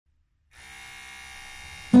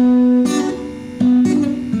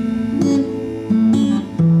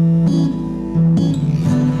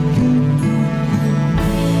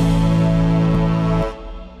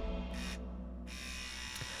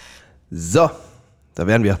So, da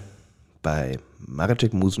wären wir bei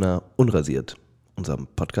Mareczek Musner Unrasiert, unserem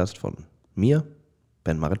Podcast von mir,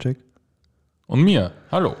 Ben Mareczek. Und mir,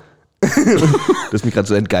 hallo. Du hast mich gerade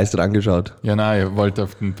so entgeistert angeschaut. Ja, nein, ich wollte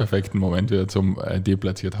auf den perfekten Moment wieder zum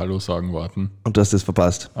deplatziert Hallo sagen warten. Und du hast das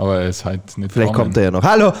verpasst. Aber er ist halt nicht Vielleicht kommt er ja noch.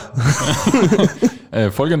 Hallo!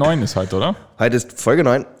 Folge 9 ist heute, oder? Heute ist Folge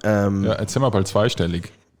 9. Ja, jetzt sind wir bald zweistellig.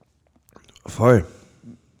 Voll.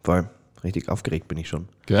 Richtig aufgeregt bin ich schon.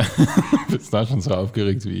 Gell? Bist da schon so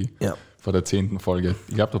aufgeregt wie vor der 10. Folge.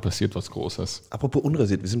 Ich glaube, da passiert was Großes. Apropos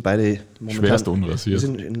unrasiert, wir sind beide momentan... Schwerst unrasiert. Wir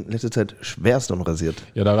sind in letzter Zeit schwerst unrasiert.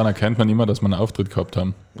 Ja, daran erkennt man immer, dass wir einen Auftritt gehabt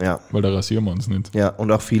haben. Ja. Weil da rasieren wir uns nicht. Ja,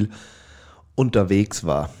 und auch viel unterwegs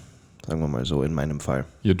war. Sagen wir mal so, in meinem Fall.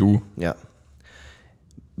 Ja, du. Ja.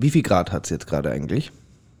 Wie viel Grad hat es jetzt gerade eigentlich?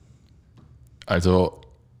 Also...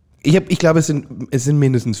 Ich glaube, es sind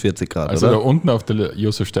mindestens 40 Grad, also oder? da unten auf der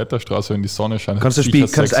Josef-Städter-Straße, wenn die Sonne scheint, Kannst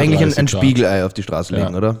du eigentlich ein Spiegelei auf die Straße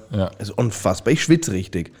legen, oder? Ja. Also unfassbar. Ich schwitze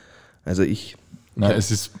richtig. Also Nein,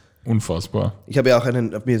 es ist unfassbar. Ich habe ja auch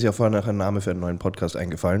mir ist ja vorhin auch ein Name für einen neuen Podcast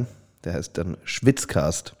eingefallen. Der heißt dann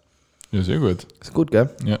Schwitzcast. Ja, sehr gut. Ist gut,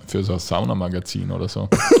 gell? Ja, für so ein Saunamagazin oder so.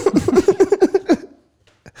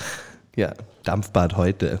 Ja, Dampfbad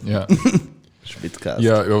heute. Ja. Schwitzcast.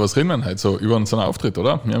 Ja, über was reden wir denn heute so? Über unseren Auftritt,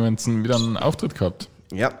 oder? Wir haben jetzt wieder einen Auftritt gehabt.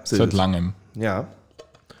 Ja, Seit langem. Ja.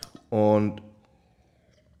 Und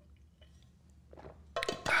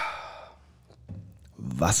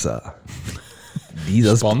Wasser.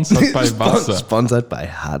 Dieser Sponsert bei Wasser. Sponsert bei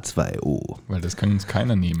H2O. Weil das kann uns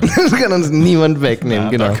keiner nehmen. Das kann uns niemand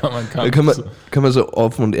wegnehmen, Ja, genau. da können wir so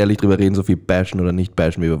offen und ehrlich drüber reden, so viel bashen oder nicht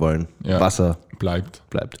bashen, wie wir wollen. Ja, Wasser bleibt.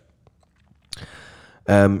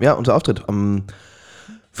 Ja, unser Auftritt. Am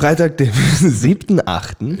Freitag, dem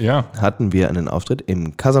 7.8. hatten wir einen Auftritt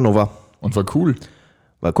im Casanova. Und war cool.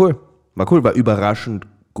 War cool, war überraschend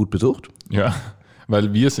gut besucht. Ja,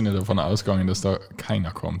 weil wir sind ja davon ausgegangen, dass da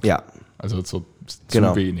keiner kommt. Ja. Also so Genau.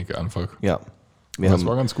 zu wenig einfach. Ja. Das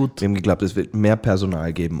war ganz gut. Wir haben geglaubt, es wird mehr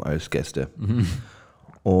Personal geben als Gäste. Mhm.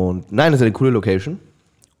 Und nein, es ist eine coole Location.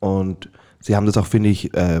 Und sie haben das auch, finde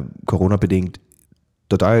ich, Corona-bedingt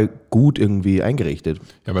total gut irgendwie eingerichtet.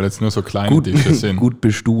 Ja, weil jetzt nur so kleine Tische sind. Gut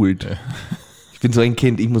bestuhlt. Ja. Ich bin so ein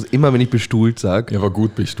Kind, ich muss immer, wenn ich bestuhlt sage. Ja, aber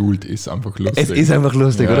gut bestuhlt ist einfach lustig. Es ist einfach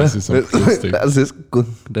lustig, ja, oder? Es ist einfach lustig. Also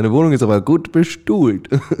deine Wohnung ist aber gut bestuhlt.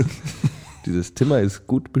 Dieses Zimmer ist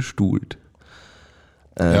gut bestuhlt.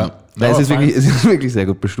 Ja, es ist wirklich sehr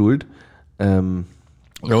gut bestuhlt. Ja,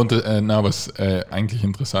 und was eigentlich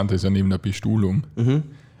interessant ist, ja neben der Bestuhlung,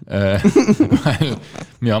 weil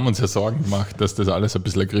wir haben uns ja Sorgen gemacht, dass das alles ein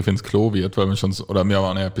bisschen ein Griff ins Klo wird, weil wir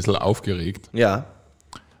waren ja ein bisschen aufgeregt. Ja.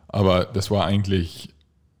 Aber das war eigentlich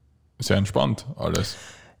sehr entspannt alles.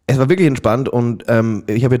 Es war wirklich entspannt und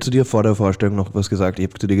ich habe ja zu dir vor der Vorstellung noch was gesagt. Ich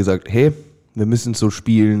habe zu dir gesagt, hey, wir müssen so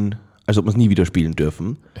spielen, als ob wir es nie wieder spielen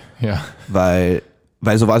dürfen. Ja. Weil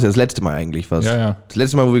so war es ja das letzte Mal eigentlich fast. Ja. Das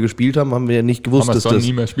letzte Mal, wo wir gespielt haben, haben wir ja nicht gewusst, dass das...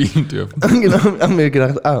 nie mehr spielen dürfen. Genau, haben wir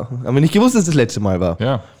gedacht, haben wir nicht gewusst, dass das letzte Mal war.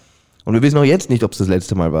 Ja. Und wir wissen auch jetzt nicht, ob es das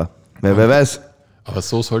letzte Mal war. Wer weiß. Aber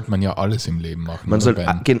so sollte man ja alles im Leben machen. Man soll,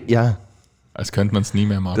 ja. Als könnte man es nie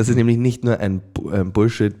mehr machen. Das ist nämlich nicht nur ein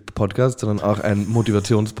Bullshit-Podcast, sondern auch ein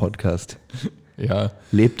Motivationspodcast. Ja.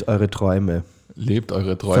 Lebt eure Träume.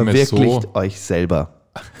 Verwirklicht euch selber.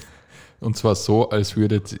 Und zwar so, als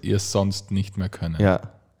würdet ihr es sonst nicht mehr können. Ja,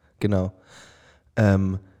 genau.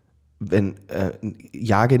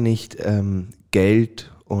 Jage nicht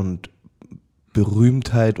Geld und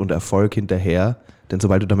Berühmtheit und Erfolg hinterher, denn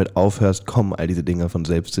sobald du damit aufhörst, kommen all diese Dinger von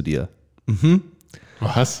selbst zu dir. Mhm.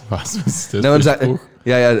 Was ist das für ein Spruch?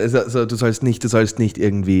 Ja, du sollst nicht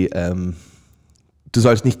irgendwie, du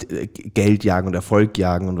sollst nicht Geld jagen und Erfolg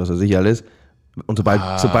jagen und was weiß ich alles. Und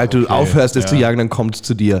sobald du aufhörst, es zu jagen, dann kommt es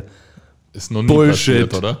zu dir. Ist noch nie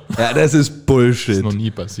passiert, oder? Ja, das ist Bullshit. Ist noch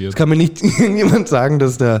nie passiert. Es kann mir nicht irgendjemand sagen,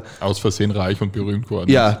 dass der... Aus Versehen reich und berühmt geworden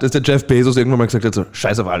ist. Ja, dass der Jeff Bezos irgendwann mal gesagt hat, so,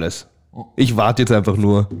 scheiß auf alles. Ich warte jetzt einfach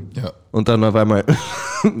nur. Ja. Und dann auf einmal,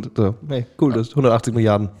 so, hey, cool, das ist 180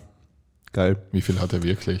 Milliarden. Geil. Wie viel hat er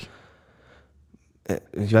wirklich?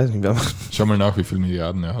 Ich weiß nicht mehr. Schau mal nach, wie viele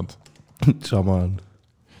Milliarden er hat. Schau mal an.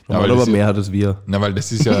 Ja, aber mehr hat als wir. Na, weil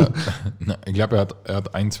das ist ja, ich glaube, er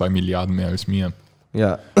hat 1-2 Milliarden mehr als mir.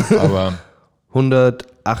 Ja. Aber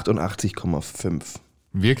 188,5.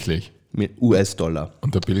 Wirklich? Mit US-Dollar.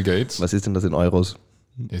 Und der Bill Gates? Was ist denn das in Euros?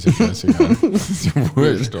 Ist ja scheißegal. Das ist ja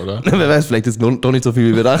wurscht, oder? Wer weiß, vielleicht ist es doch nicht so viel,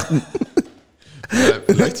 wie wir dachten. Ja,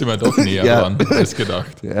 vielleicht sind wir doch näher dran als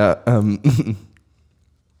gedacht. Ja,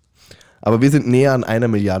 aber wir sind näher an 1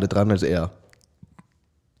 Milliarde dran als er.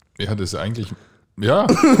 Ja, das ist eigentlich... Ja,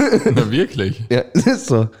 na wirklich. Ja, das ist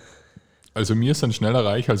so. Also wir sind schneller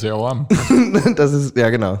reich als er arm. Das ist, ja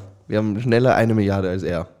genau. Wir haben schneller 1 Milliarde als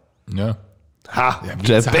er. Ja. Ha, ja,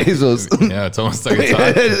 Jeff Bezos. Ja, jetzt haben wir es da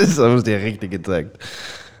gezeigt. Das haben wir es dir richtig gezeigt.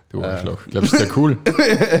 Du Arschloch. Glaubst du, ist der cool?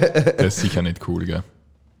 Der ist sicher nicht cool, gell?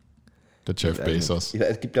 Der Jeff Bezos.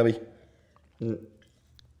 Es gibt, glaube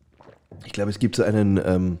es gibt so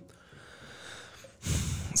einen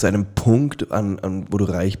Punkt, wo du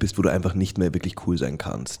reich bist, wo du einfach nicht mehr wirklich cool sein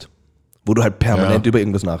kannst. Wo du halt permanent über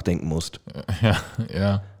irgendwas nachdenken musst.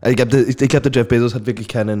 Ja. Also ich glaube, der Jeff Bezos hat wirklich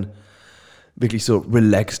keinen wirklich so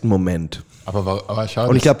relaxed Moment. Aber schau.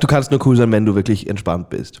 Und ich glaube, du kannst nur cool sein, wenn du wirklich entspannt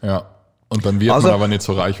bist. Ja. Und dann wird man aber nicht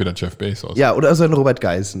so reich wie der Jeff Bezos. Ja, oder so ein Robert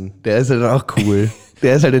Geissen. Der ist halt auch cool.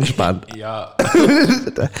 Der ist halt entspannt. Ja.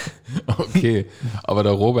 Okay. Aber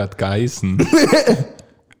der Robert Geissen.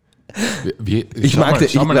 Ich mag den.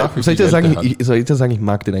 Soll ich dir sagen, ich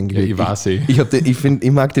mag den eigentlich. Ja, ich weiß eh.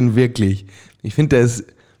 Ich mag den wirklich. Ich finde,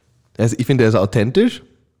 der ist authentisch.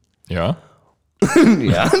 Ja.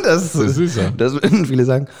 Ja, das ist er. Das würden viele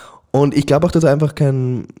sagen. Und ich glaube auch, dass er einfach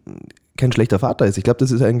kein schlechter Vater ist. Ich glaube, das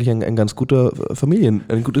ist eigentlich ein ganz guter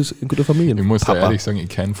ein guter Familien. Ich muss da ehrlich sagen, ich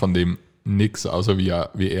kenne von dem nichts, außer wie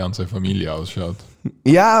er und seine Familie ausschaut.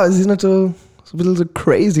 Ja, es ist nicht so ein bisschen so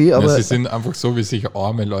crazy, aber... Ja, sie sind einfach so, wie sich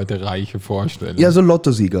arme Leute Reiche vorstellen. Ja, so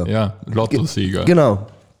Lottosieger. Ja, Lottosieger. Genau.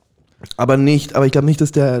 Aber ich glaube nicht,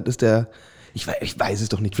 dass der ich weiß es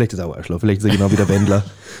doch nicht, vielleicht ist er auch Arschloch, vielleicht ist er genau wie der Wendler.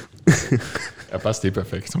 Er passt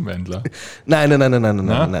perfekt zum Wendler. Nein,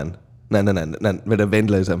 weil der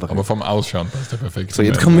Wendler ist einfach... Aber vom Ausschauen passt er perfekt So,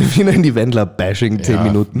 jetzt kommen wir wieder in die Wendler-Bashing, 10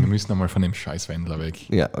 Minuten. Wir müssen nochmal von dem scheiß Wendler weg.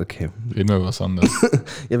 Ja, okay. Reden wir über was anderes.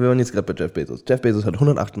 Ja, wir waren jetzt gerade bei Jeff Bezos. Jeff Bezos hat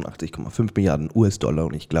 188,5 Milliarden US-Dollar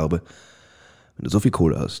und ich glaube, wenn du so viel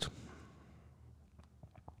Kohle hast,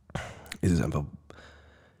 ist es einfach...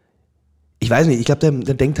 Ich weiß nicht, ich glaube,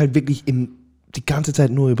 der denkt halt wirklich die ganze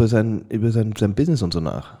Zeit nur über sein Business und so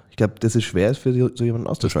nach. Ich glaube, das ist schwer, für so jemanden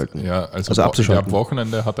auszuschalten. Also abzuschalten. Ab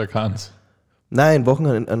Wochenende hat er keins. Nein,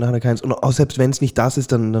 Wochenende hat er keins. Und auch selbst wenn es nicht das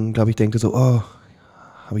ist, dann glaube ich, denkt er so,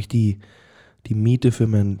 habe ich die Miete für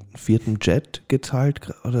meinen 4. Jet gezahlt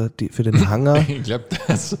oder für den Hangar? Ich glaube,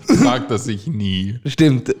 das fragt er sich nie.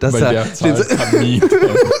 Stimmt. Weil der zahlt keine Miete.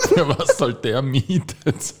 Für was soll der Miete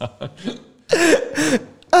zahlen?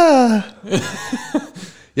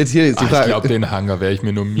 Jetzt hier ist die Frage. Ich glaube, den Hangar werde ich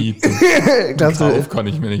mir nur mieten. Den Kauf kann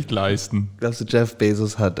ich mir nicht leisten. Glaubst du, Jeff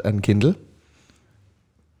Bezos hat ein Kindle?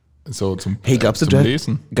 So zum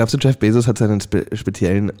Lesen. Glaubst du, Jeff Bezos hat seinen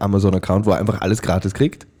speziellen Amazon-Account, wo er einfach alles gratis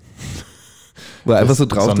kriegt? Wo er einfach so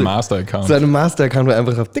drauf... So ein Master-Account. So ein Master-Account, wo er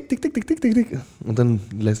einfach auf tick, tick, tick, tick, tick, tick, tick. Und dann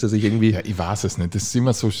lässt er sich irgendwie... Ja, ich weiß es nicht. Das ist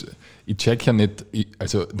immer so... Ich check ja nicht...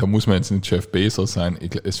 Also da muss man jetzt nicht Jeff Bezos sein.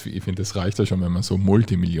 Ich finde, das reicht ja schon, wenn man so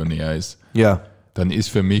Multimillionär ist. Ja. Dann ist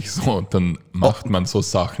für mich so, dann macht man so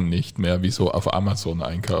Sachen nicht mehr, wie so auf Amazon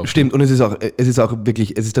einkaufen. Stimmt, und es ist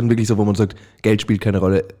dann wirklich so, wo man sagt, Geld spielt keine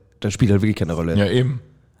Rolle, dann spielt halt wirklich keine Rolle. Ja, eben.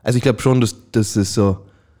 Also ich glaube schon, dass es so,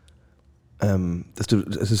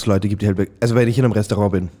 dass es Leute gibt, die halt, also wenn ich in einem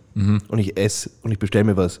Restaurant bin und ich esse und ich bestelle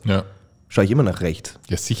mir was, schaue ich immer nach rechts.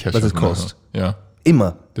 Ja, sicher. Was es kostet. Ja.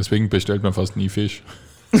 Immer. Deswegen bestellt man fast nie Fisch.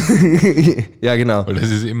 Ja, genau. Weil das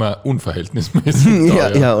ist immer unverhältnismäßig.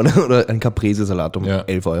 Ja, oder ein Caprese-Salat um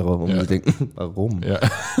 11 Euro, wo man sich denkt, warum? Ja.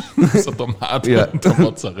 So Tomate und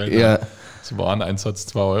Mozzarella. Ja. Das war ein Einsatz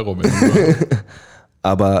 2 Euro.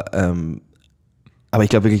 Aber ich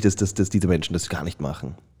glaube wirklich, dass diese Menschen das gar nicht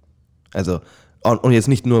machen. Also, und jetzt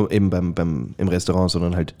nicht nur eben im Restaurant,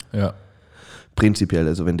 sondern halt prinzipiell.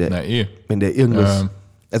 Also wenn der irgendwas...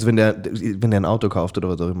 Also wenn der ein Auto kauft oder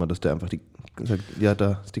was auch immer, dass der einfach sagt, ja,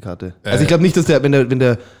 da ist die Karte. Also ich glaube nicht, dass wenn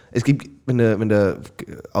der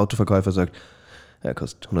Autoverkäufer sagt, er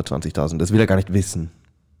kostet 120.000, das will er gar nicht wissen.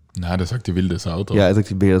 Nein, der sagt, ich will das Auto. Ja, er sagt,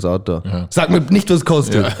 ich will das Auto. Ja. Sag mir nicht, was es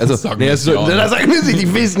kostet. Ja, also, sag mir sagen wir es nicht,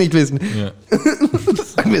 ich will es nicht wissen. Ja.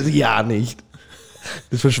 Sagen wir es ja nicht.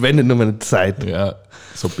 Das verschwendet nur meine Zeit. Ja,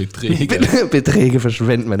 so Beträge. Beträge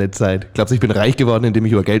verschwenden meine Zeit. Glaubst du, ich bin reich geworden, indem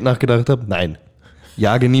ich über Geld nachgedacht habe? Nein.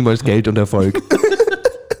 Jage niemals Geld und Erfolg.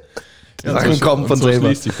 Sachen kommen von selber. So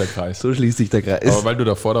schließt sich der Kreis. So schließt sich der Kreis. Aber weil du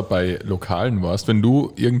davor bei Lokalen warst, wenn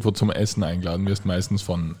du irgendwo zum Essen eingeladen wirst, meistens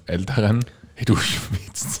von Älteren, hey, du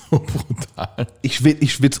schwitzt so brutal. Ich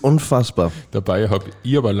schwitze unfassbar. Dabei habe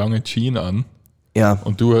ich aber lange Jeans an. Ja.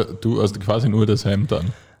 Und du hast quasi nur das Hemd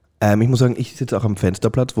an. Ich muss sagen, ich sitze auch am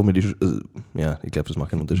Fensterplatz, wo mir ich glaube, das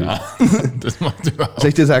macht keinen Unterschied. Nein, das macht überhaupt. Soll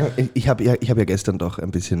ich dir sagen, ich hab ja gestern doch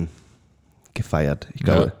ein bisschen gefeiert. Ich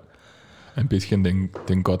glaube. Ja, ein bisschen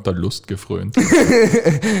den Gott der Lust gefrönt.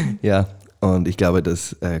 Ja, und ich glaube,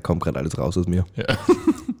 das kommt gerade alles raus aus mir. Ja,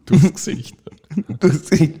 durchs Gesicht.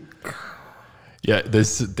 Ja,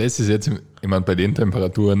 das ist jetzt, ich meine, bei den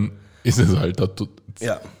Temperaturen ist es halt,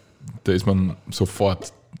 da ist man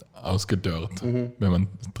sofort ausgedörrt, wenn man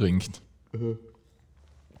trinkt.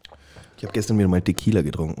 Ich habe gestern wieder mal Tequila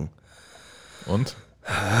getrunken. Und?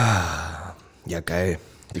 Ja, geil.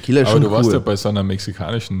 Tequila ist aber schon du warst cool. ja bei so einer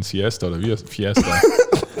mexikanischen Siesta oder wie? Fiesta.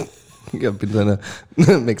 Ich bin so einer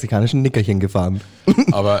mexikanischen Nickerchen gefahren.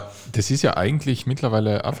 Aber das ist ja eigentlich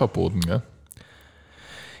mittlerweile auch verboten, gell?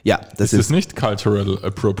 Ja, das ist das nicht Cultural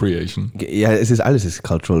Appropriation? Ja, alles ist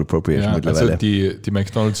Cultural Appropriation mittlerweile. Also die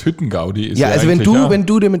McDonald's Hütten-Gaudi ist ja also wenn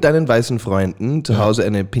du dir mit deinen weißen Freunden zu Hause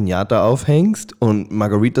eine Piñata aufhängst und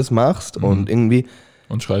Margaritas machst und irgendwie...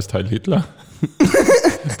 Und schreist Heil Hitler,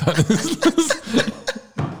 dann ist das...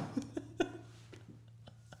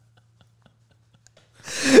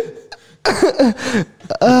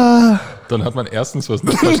 Dann hat man erstens was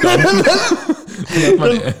nicht verstanden.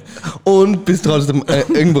 Und bist trotzdem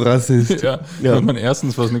irgendwo Rassist. Ja, dann hat man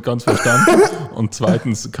erstens was nicht ganz verstanden und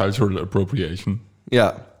zweitens Cultural Appropriation.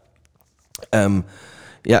 Ja.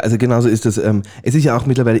 Ja, also genauso ist das. Es ist ja auch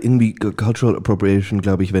mittlerweile irgendwie Cultural Appropriation,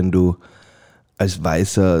 glaube ich, wenn du als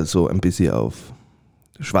Weißer so ein bisschen auf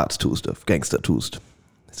Schwarz tust, auf Gangster tust.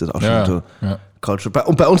 Ist das auch schon so Cultural.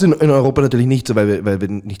 Und bei uns in Europa natürlich nicht so, weil wir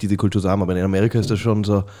nicht diese Kultur so haben, aber in Amerika ist das schon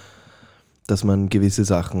so, dass man gewisse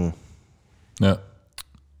Sachen...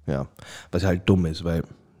 Ja, was halt dumm ist, weil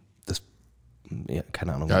das,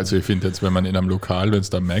 keine Ahnung. Ja, also ich finde jetzt, wenn man in einem Lokal, wenn es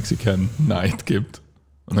da Mexican Night gibt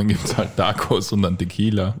und dann gibt es halt Tacos und dann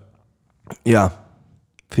Tequila. Ja,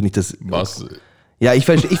 finde ich das... Was? Ja, ich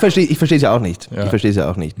verstehe es ja auch nicht. Ja. Ich verstehe es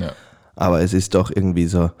ja auch nicht. Ja. Aber es ist doch irgendwie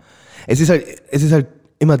so... Es ist halt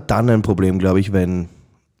immer dann ein Problem, glaube ich, wenn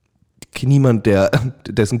niemand,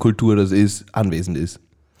 dessen Kultur das ist, anwesend ist.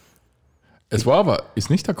 Es war aber, ist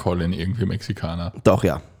nicht der Colin irgendwie Mexikaner? Doch,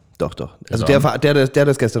 ja. Doch. Also Ja, der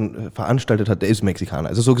das gestern veranstaltet hat, der ist Mexikaner.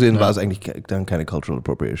 Also so gesehen war es eigentlich dann keine Cultural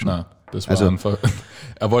Appropriation. Nein, das war einfach,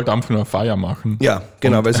 er wollte einfach nur eine Feier machen. Ja,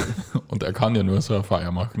 genau. Und er kann ja nur so eine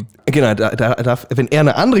Feier machen. Genau, wenn er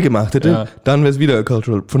eine andere gemacht hätte, dann wäre es wieder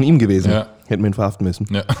Cultural von ihm gewesen. Ja. Hätten wir ihn verhaften müssen.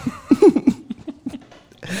 Ja.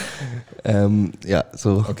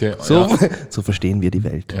 Okay, so verstehen wir die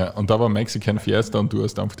Welt. Ja, und da war Mexican Fiesta und du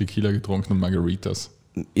hast einfach Tequila getrunken und Margaritas.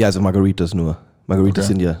 Ja, also Margaritas nur. Margaritas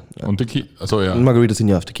sind ja... Und Tequila, Margaritas sind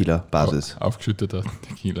ja auf Tequila-Basis. Aufgeschütteter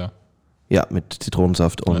Tequila. Ja, mit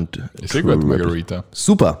Zitronensaft und... Ist sehr gut, Margarita.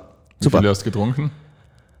 Super. Wie viele hast du getrunken?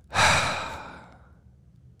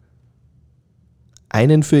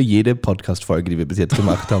 Einen für jede Podcast-Folge, die wir bis jetzt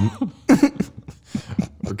gemacht haben.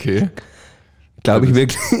 Okay. Glaube ich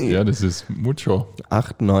wirklich. Ja, das ist mucho.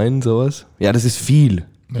 8, 9, sowas. Ja, das ist viel.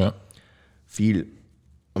 Ja. Viel.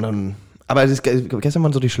 Und dann, aber gestern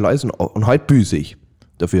waren so die Schleusen und heute büße ich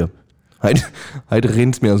dafür. Heute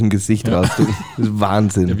rinnt es mir aus dem Gesicht raus. Das ist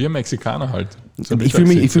Wahnsinn. Ja, wir Mexikaner halt. Ich fühle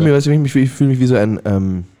mich wie so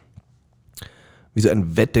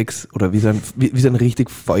ein Wettex oder wie so ein richtig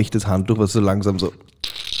feuchtes Handtuch, was so langsam so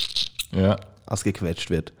ausgequetscht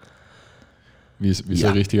wird. Wie so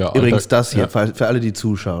ein richtiger Alter. Übrigens das hier, für alle, die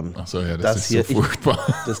zuschauen. Ach so, ja, das ist hier, so furchtbar.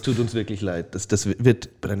 Das tut uns wirklich leid. Das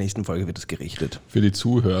wird, bei der nächsten Folge wird das gerichtet. Für die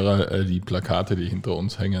Zuhörer, die Plakate, die hinter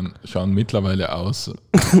uns hängen, schauen mittlerweile aus.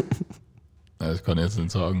 Das kann ich jetzt nicht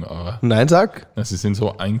sagen, aber... Nein, sag. Sie sind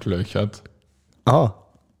so eingelöchert. Ah.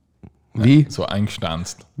 Wie? So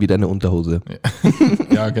eingestanzt. Wie deine Unterhose.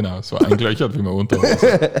 Ja, genau. So eingelöchert wie meine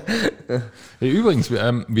Unterhose. Hey, übrigens, wir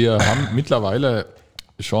haben mittlerweile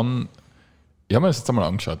schon... Ich habe mir das jetzt einmal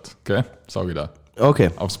angeschaut, okay? Sage ich da. Okay.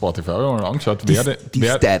 Auf Spotify habe ich mal angeschaut,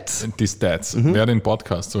 Die Stats, wer den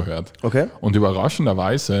Podcast so hört. Okay. Und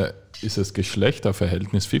überraschenderweise ist das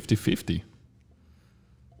Geschlechterverhältnis 50-50.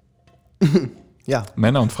 Ja.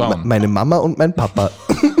 Männer und Frauen. Meine Mama und mein Papa.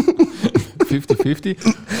 50-50,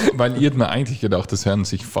 weil ihr hättet mir eigentlich gedacht, das hören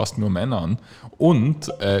sich fast nur Männer an. Und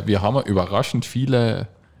wir haben überraschend viele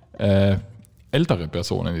ältere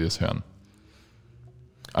Personen, die das hören.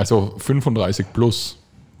 Also 35 plus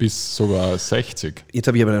bis sogar 60. Jetzt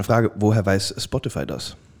habe ich aber eine Frage, woher weiß Spotify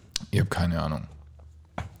das? Ich habe keine Ahnung.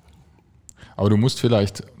 Aber du musst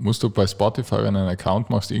bei Spotify, wenn du einen Account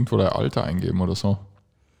machst, irgendwo dein Alter eingeben oder so.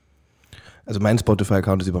 Also mein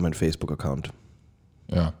Spotify-Account ist über meinen Facebook-Account.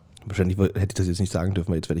 Ja. Wahrscheinlich hätte ich das jetzt nicht sagen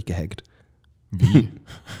dürfen, weil jetzt werde ich gehackt. Wie?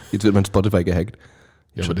 Jetzt wird mein Spotify gehackt.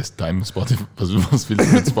 Ja, aber das ist dein Spotify. Was willst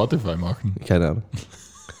du mit Spotify machen? Keine Ahnung.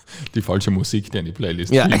 Die falsche Musik, die in die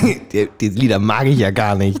Playlist Ja, die Lieder mag ich ja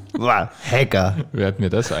gar nicht. Hacker. Wer hat mir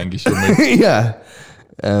das eigentlich schon mit? Ja.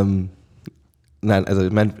 Nein, also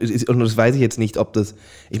und das weiß ich jetzt nicht, ob das...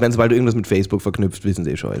 Ich meine, sobald du irgendwas mit Facebook verknüpft, wissen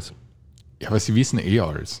sie schon alles. Ja, aber sie wissen eh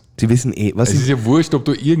alles. Sie wissen eh, was Es ist ja wurscht, ob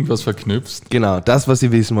du irgendwas verknüpfst. Genau, das, was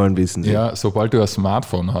sie wissen wollen, wissen sie. Ja, sobald du ein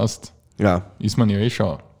Smartphone hast, ist man ja eh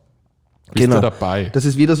schon. Bist du dabei. Das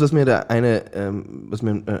ist wie das, was mir was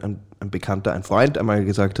mir ein Bekannter, ein Freund einmal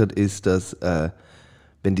gesagt hat, ist, dass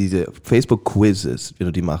wenn diese Facebook-Quizzes, wenn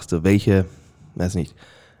du die machst, so welche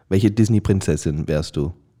Disney-Prinzessin wärst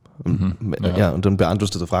du? Und, und dann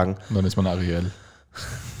beantwortest du so Fragen. Und dann ist man Ariel.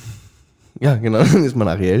 Ja, genau, dann ist man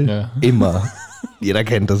Ariel. Ja. Immer. Jeder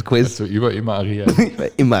kennt das Quiz. Also immer Ariel. Ich war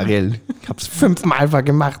immer Ariel. Ich habe es 5-mal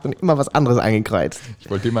gemacht und immer was anderes angekreuzt. Ich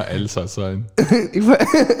wollte immer Elsa sein.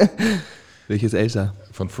 Welches Elsa?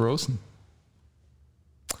 Von Frozen.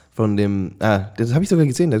 Von dem, das habe ich sogar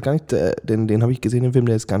gesehen, der ist gar nicht, den habe ich gesehen im Film,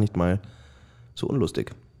 der ist gar nicht mal so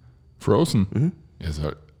unlustig. Frozen? Mhm.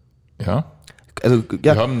 Ja. Also,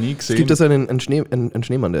 ja, wir haben nie gesehen. Es gibt da einen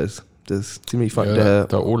Schneemann, der ist ziemlich funny. Ja,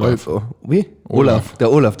 der Olaf. Wie? Olaf.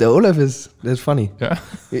 Der Olaf ist funny. Ja.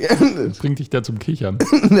 Bringt dich da zum Kichern.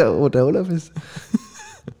 der Olaf ist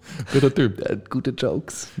guter Typ. Der hat gute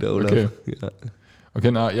Jokes, der Olaf. Okay. Ja.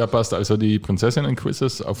 Okay, passt. Also die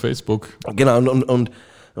Prinzessinnen-Quizzes auf Facebook. Genau, und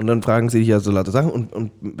dann fragen sie dich ja so lauter Sachen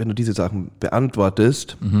und wenn du diese Sachen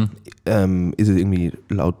beantwortest, ist es irgendwie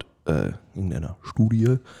laut irgendeiner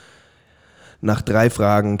Studie, nach 3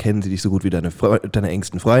 Fragen kennen sie dich so gut wie deine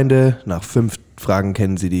engsten Freunde, nach 5 Fragen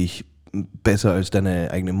kennen sie dich besser als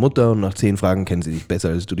deine eigene Mutter und nach 10 Fragen kennen sie dich besser,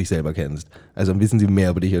 als du dich selber kennst. Also wissen sie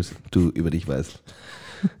mehr über dich, als du über dich weißt.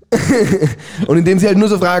 Und indem sie halt nur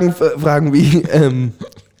so Fragen wie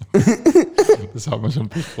das haben wir schon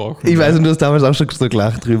besprochen. Ich weiß, und du hast damals auch schon so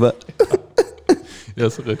gelacht drüber. Ja,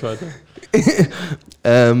 so red weiter.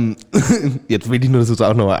 Jetzt will ich nur, dass du es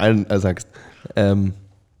auch nochmal allen sagst.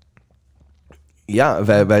 Ja,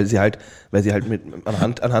 weil sie halt mit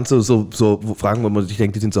anhand so Fragen, wo man sich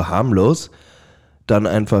denkt, die sind so harmlos, dann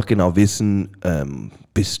einfach genau wissen,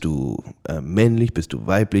 bist du männlich, bist du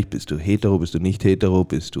weiblich, bist du hetero, bist du nicht hetero,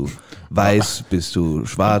 bist du weiß, bist du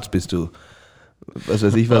schwarz, bist du was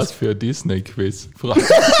weiß ich was. Was für Disney-Quiz?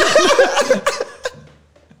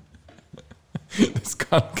 Das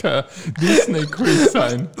kann kein Disney-Quiz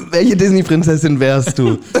sein. Welche Disney-Prinzessin wärst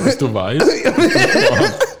du? Bist du weiß? Bist du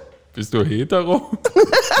schwarz? Bist du hetero?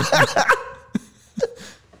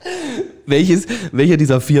 Welcher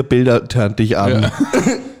dieser 4 Bilder turnt dich an? Ja.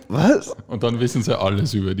 Was? Und dann wissen sie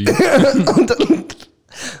alles über die.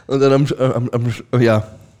 und dann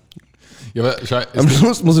Ja, aber am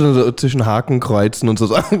Schluss musst du dann so zwischen Haken kreuzen und so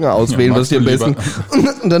Sachen auswählen, was dir am besten.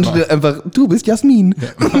 Und dann steht einfach, du bist Jasmin.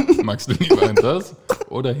 Ja, magst du lieber das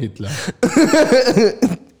oder Hitler?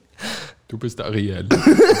 Du bist Ariel.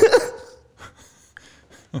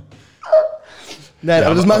 Nein,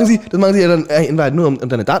 aber das machen sie ja dann in Wahrheit nur, um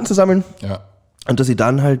deine Daten zu sammeln. Ja. Und dass sie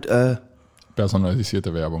dann halt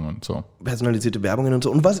personalisierte Werbung und so. Personalisierte Werbungen und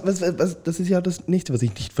so. Und was das ist ja das Nächste, was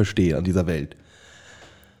ich nicht verstehe an dieser Welt.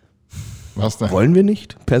 Was denn? Wollen wir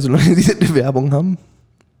nicht personalisierte Werbung haben?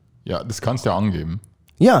 Ja, das kannst du ja angeben.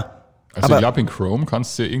 Ja. Also ich glaube, in Chrome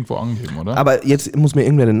kannst du ja irgendwo angeben, oder? Aber jetzt muss mir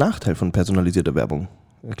irgendwer den Nachteil von personalisierter Werbung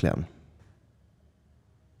erklären.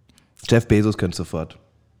 Jeff Bezos könnte sofort.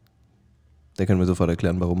 Der kann mir sofort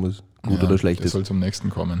erklären, warum es gut oder schlecht ist. Der soll zum nächsten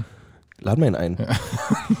kommen. Laden wir ihn ein.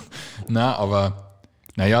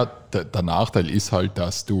 Ja. Der Nachteil ist halt,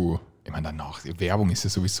 dass Werbung ist ja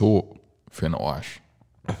sowieso für den Arsch.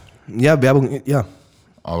 Ja, Werbung, ja.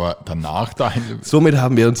 Aber der Nachteil... Somit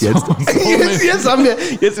haben wir uns jetzt... Jetzt haben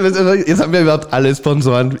wir überhaupt alle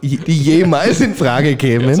Sponsoren, die jemals in Frage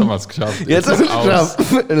kämen. Jetzt haben wir es geschafft. Jetzt haben wir es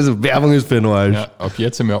geschafft. Also Werbung ist für den Arsch. Ja, ab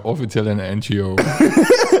jetzt sind wir offiziell eine NGO.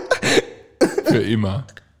 Für immer.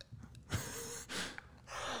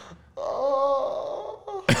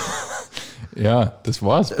 Ja, das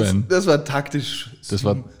war's, Ben. Das war taktisch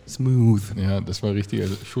smooth. Ja, das war richtiger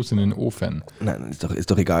Schuss in den Ofen. Nein,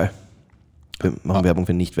 ist doch egal. Wir machen Werbung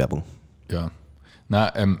für Nicht-Werbung. Ja.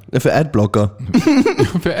 Für Adblocker.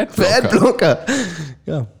 Für Adblocker. Für Adblocker.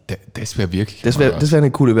 Ja. Das wäre wirklich... Das wäre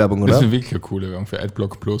eine coole Werbung, oder? Das wäre wirklich eine coole Werbung für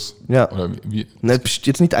Adblock Plus. Ja. Oder wie?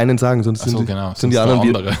 Jetzt nicht einen sagen, sonst sind die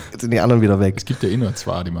anderen wieder weg. Es gibt ja eh nur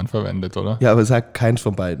 2, die man verwendet, oder? Ja, aber sag keins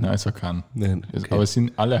von beiden. Nein, sag keinen. Nein, okay. Aber es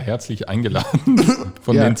sind alle herzlich eingeladen,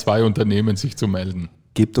 von den 2 Unternehmen sich zu melden.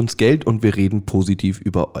 Gebt uns Geld und wir reden positiv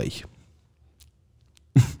über euch.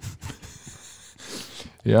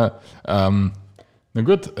 Ja, na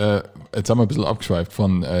gut, jetzt haben wir ein bisschen abgeschweift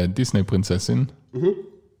von Disney-Prinzessin. Mhm.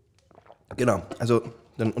 Genau, also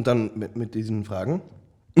dann mit diesen Fragen.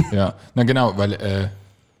 Ja, na genau, weil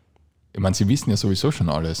ich meine, sie wissen ja sowieso schon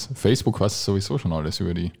alles. Facebook weiß sowieso schon alles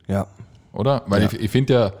über die. Ja. Oder? Weil ich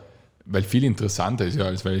finde ja, Weil viel interessanter ist ja,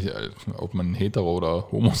 als ob man hetero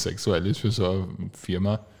oder homosexuell ist für so eine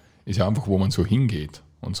Firma, ist ja einfach, wo man so hingeht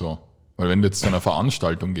und so. Weil wenn du jetzt zu einer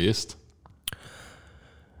Veranstaltung gehst,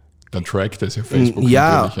 dann trackt das ja Facebook natürlich.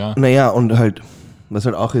 Ja, naja, und halt, was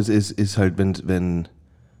halt auch ist halt, wenn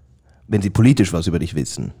sie politisch was über dich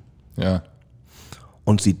wissen. Ja.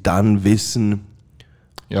 Und sie dann wissen...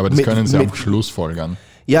 Ja, aber das können sie einfach schlussfolgern.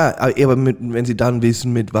 Ja, aber wenn sie dann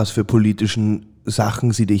wissen, mit was für politischen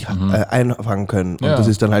Sachen sie dich einfangen können. Und das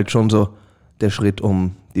ist dann halt schon so der Schritt,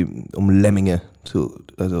 um Lemminge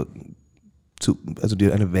also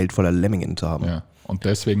eine Welt voller Lemmingen zu haben. Ja. Und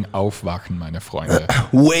deswegen aufwachen, meine Freunde.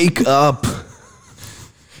 Wake up!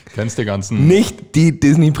 Kennst du die ganzen... Nicht die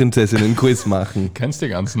Disney-Prinzessinnen-Quiz machen. Kennst du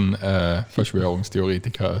die ganzen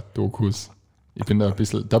Verschwörungstheoretiker-Dokus? Ich bin da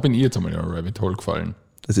bin ich jetzt einmal in ein Rabbit Hole gefallen.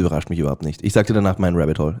 Das überrascht mich überhaupt nicht. Ich sag dir danach meinen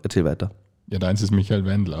Rabbit Hole. Erzähl weiter. Ja, deins ist Michael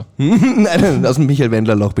Wendler. Nein, aus dem Michael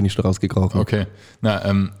Wendler-Loch bin ich schon rausgekrochen. Okay.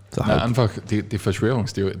 Einfach die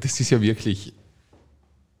Verschwörungstheorie, das ist ja wirklich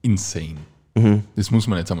insane. Das muss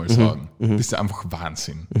man jetzt einmal sagen. Das ist einfach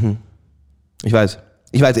Wahnsinn. Ich weiß.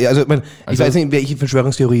 Ich weiß nicht, welche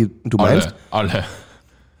Verschwörungstheorie du meinst. Alle.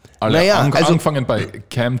 Naja, angefangen bei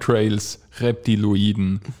Chemtrails,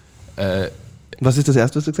 Reptiloiden. Was ist das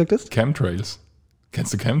erste, was du gesagt hast? Chemtrails.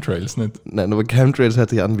 Kennst du Chemtrails nicht? Nein, aber Chemtrails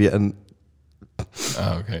hört sich an wie ein...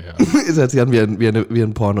 okay, ja. Es hört sich an wie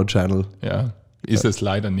ein Porno-Channel. Ja, ist es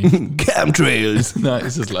leider nicht. Chemtrails! Nein,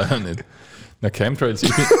 ist es leider nicht. Na, Chemtrails,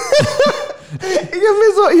 ich habe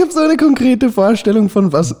so eine konkrete Vorstellung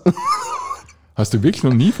von was... Hast du wirklich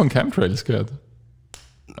noch nie von Chemtrails gehört?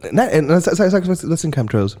 Nein, sag was sind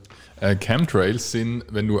Chemtrails? Chemtrails sind,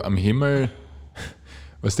 wenn du am Himmel,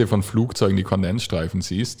 was du von Flugzeugen die Kondensstreifen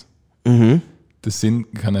siehst, das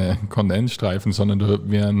sind keine Kondensstreifen, sondern da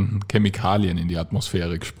werden Chemikalien in die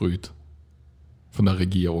Atmosphäre gesprüht. Von der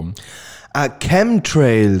Regierung.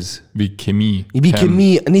 Chemtrails. Wie Chemie. Wie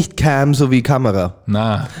Chemie, nicht Cam, so wie Kamera.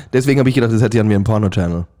 Na. Deswegen habe ich gedacht, das hört sich an wie ein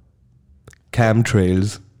Porno-Channel.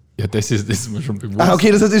 Chemtrails. Ja, das ist mir schon bewusst.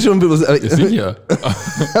 Okay, das ist schon bewusst. Ja, sicher.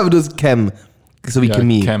 Aber du hast Chem, so wie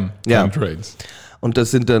Chemie. Chemtrails. Und das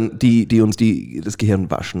sind dann die uns das Gehirn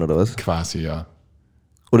waschen, oder was? Quasi, ja.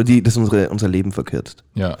 Oder das unser Leben verkürzt.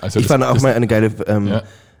 Ja, also ich fand auch mal eine geile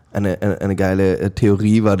eine geile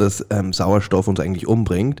Theorie war, dass Sauerstoff uns eigentlich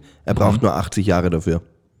umbringt. Er braucht nur 80 Jahre dafür.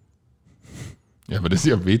 Ja, aber das ist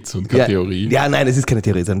ja ein Witz und keine Theorie. Ja, nein, es ist keine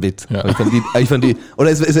Theorie, es ist ein Witz. Ja. Ich fand die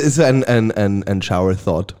oder es ist ein Shower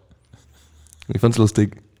Thought. Ich fand's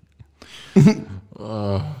lustig.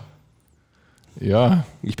 Ja.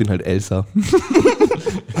 Ich bin halt Elsa.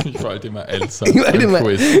 Ich war halt immer Elsa.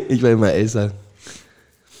 Ich war immer Elsa.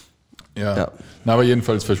 Ja. Na, aber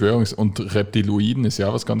jedenfalls und Reptiloiden ist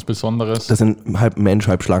ja was ganz Besonderes. Das sind halb Mensch,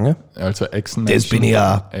 halb Schlange. Also Echsenmenschen. Das bin ich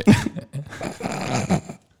ja.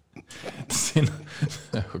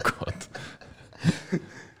 Oh Gott.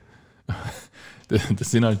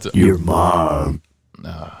 Das sind halt so... Your mom.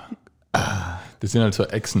 Das sind halt so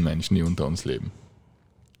Echsenmenschen, die unter uns leben.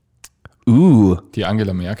 Die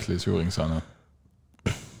Angela Merkel ist übrigens einer.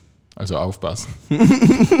 Also aufpassen.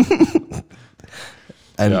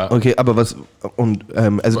 Okay, aber was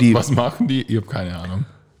was machen die? Ich habe keine Ahnung.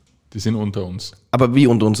 Die sind unter uns. Aber wie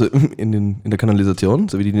unter uns? In der Kanalisation?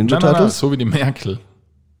 So wie die Ninja Turtles? Nein, so wie die Merkel.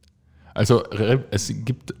 Also es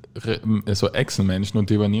gibt so Echsenmenschen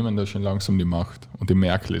und die übernehmen da schon langsam die Macht. Und die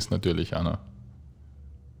Merkel ist natürlich einer.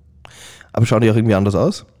 Aber schauen die auch irgendwie anders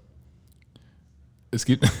aus? Es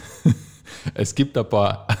gibt ein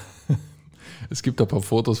paar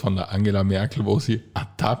Fotos von der Angela Merkel, wo sie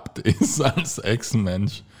ertappt ist als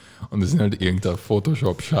Echsenmensch. Und das sind halt irgendeine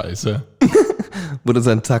Photoshop-Scheiße. Wo da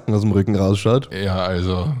sein Zacken aus dem Rücken rausschaut? Ja,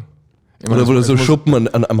 also... Oder wo du so Schuppen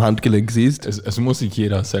am Handgelenk siehst? Es muss sich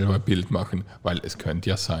jeder selber ein Bild machen, weil es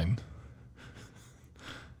könnte ja sein.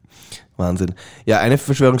 Wahnsinn. Ja, eine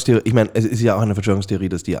Verschwörungstheorie, ich meine, es ist ja auch eine Verschwörungstheorie,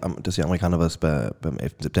 dass die Amerikaner beim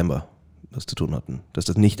 11. September was zu tun hatten. Dass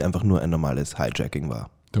das nicht einfach nur ein normales Hijacking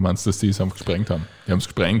war. Du meinst, dass die es einfach gesprengt haben? Die haben es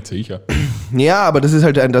gesprengt, sicher. Ja, aber das ist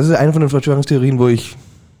halt eine von den Verschwörungstheorien, wo es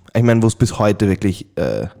bis heute wirklich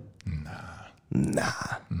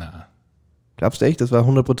Na. Glaubst du echt, das war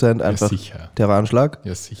 100% einfach Terroranschlag?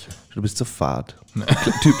 Ja, sicher. Du bist so fad.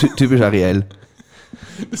 Typisch Ariel.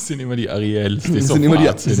 Das sind immer die Ariels, die das so sind immer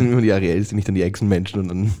die Ariels, die nicht dann die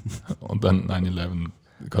Echsenmenschen und dann 9/11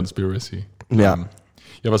 Conspiracy. Ja.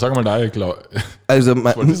 Ja, aber sag mal da, also,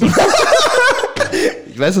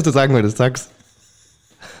 ich weiß, was du sagen wolltest, sag's.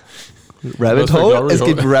 Rabbit Hole, es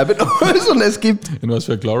gibt Rabbit Holes und es gibt... In was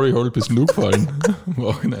für ein Glory Hole bist du gefallen am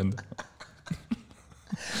Wochenende?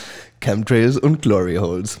 Chemtrails und Glory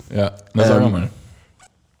Holes. Ja, na sagen wir mal.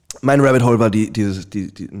 Mein Rabbit Hole war die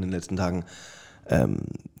in den letzten Tagen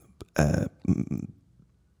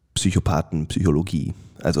Psychopathen, Psychologie.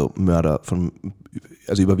 Also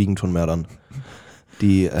überwiegend von Mördern.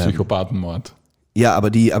 Psychopathenmord. Ja, aber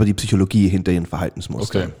die Psychologie hinter ihren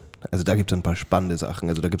Verhaltensmustern. Okay. Also da gibt es ein paar spannende Sachen.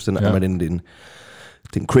 Also da gibt es dann einmal den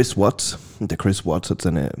Chris Watts. Und der Chris Watts hat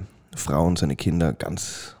seine Frau und seine Kinder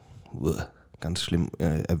ganz schlimm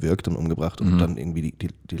erwürgt und umgebracht und dann irgendwie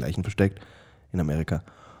die Leichen versteckt in Amerika.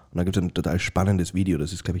 Und da gibt es ein total spannendes Video,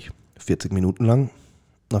 das ist, glaube ich, 40 Minuten lang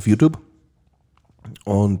auf YouTube.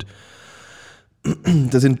 Und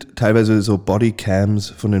da sind teilweise so Bodycams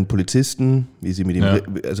von den Polizisten, wie sie mit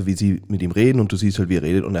ihm reden, und du siehst halt, wie er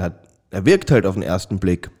redet, und er wirkt halt auf den ersten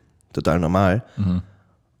Blick total normal,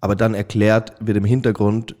 aber dann wird im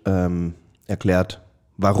Hintergrund erklärt,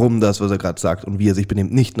 warum das, was er gerade sagt und wie er sich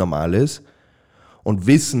benimmt, nicht normal ist. Und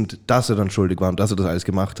wissend, dass er dann schuldig war und dass er das alles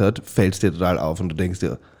gemacht hat, fällt es dir total auf und du denkst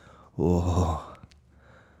dir,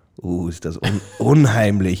 ist das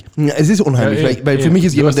unheimlich. Ja, es ist unheimlich, weil für mich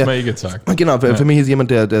ist jemand, für mich ist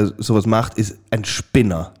jemand, der sowas macht, ist ein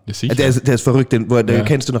Spinner. Ja, der ist verrückt, der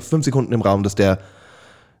kennst du nach 5 Sekunden im Raum, dass der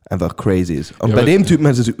einfach crazy ist. Und bei dem Typen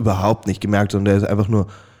hast du es überhaupt nicht gemerkt, sondern der ist einfach nur,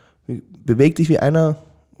 bewegt sich wie ein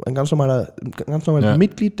ganz normaler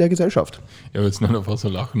Mitglied der Gesellschaft. Ich habe jetzt nur noch was so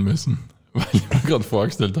lachen müssen, weil ich mir gerade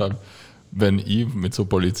vorgestellt habe, wenn ich mit so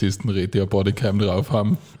Polizisten rede, die eine Bodycam drauf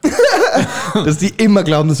haben. Dass die immer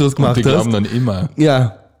glauben, dass du das gemacht hast. Die glauben dann immer.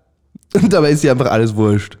 Ja. Und dabei ist dir einfach alles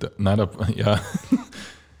wurscht. Na,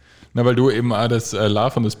 weil du eben auch das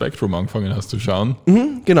Love on the Spectrum angefangen hast zu schauen.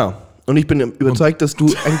 Genau. Und ich bin überzeugt, dass du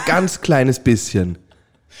ein ganz kleines bisschen...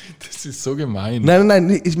 Das ist so gemein.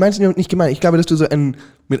 Nein, ich meine es nicht gemein. Ich glaube, dass du so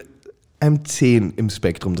mit einem 10 im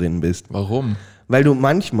Spektrum drin bist. Warum? Weil du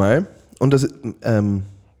manchmal, und das ist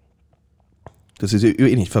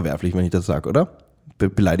eh nicht verwerflich, wenn ich das sage, oder?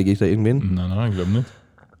 Beleidige ich da irgendwen? Nein, ich glaube nicht.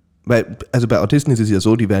 Weil, also bei Autisten ist es ja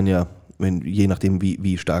so, die werden ja, je nachdem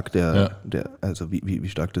wie stark wie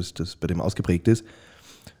stark das bei dem ausgeprägt ist,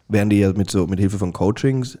 werden die ja mit Hilfe von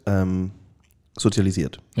Coachings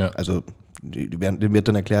sozialisiert. Ja. Also denen wird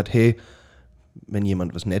dann erklärt, hey, wenn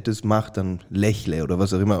jemand was Nettes macht, dann lächle oder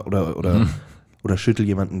was auch immer oder schüttel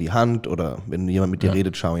jemanden die Hand oder wenn jemand mit dir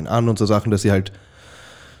redet, schau ihn an und so Sachen, dass sie halt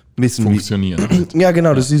wissen, funktionieren. Ja,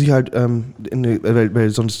 genau, dass sie sich halt, weil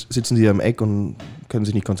sonst sitzen sie ja im Eck und können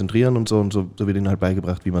sich nicht konzentrieren und so wird ihnen halt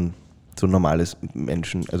beigebracht, wie man so normales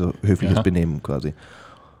also höfliches Benehmen quasi.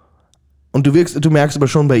 Und du merkst aber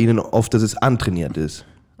schon bei ihnen oft, dass es antrainiert ist.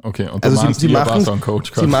 Okay, und also sie machen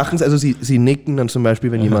es, also sie nicken dann zum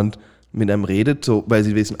Beispiel, wenn jemand mit einem redet, so, weil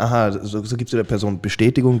sie wissen, so gibst du der Person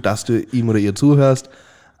Bestätigung, dass du ihm oder ihr zuhörst,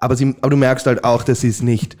 aber du merkst halt auch, dass sie es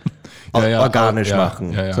nicht organisch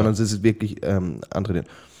machen, sondern es ist wirklich antrainiert.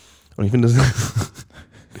 Und ich finde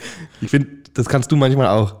das kannst du manchmal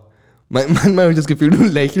auch. Manchmal habe ich das Gefühl, du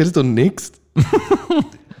lächelst und nickst,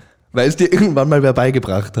 weil es dir irgendwann mal wer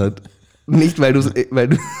beigebracht hat. Nicht, weil du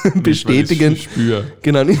bestätigen.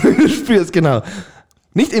 Genau, nicht, weil du spürst, genau.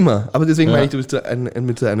 Nicht immer, aber deswegen meine ich, du bist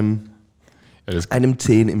mit so einem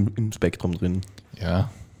 10 im Spektrum drin. Ja.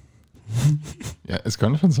 Ja, es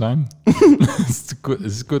kann schon sein. Es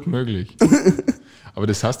ist gut möglich. Aber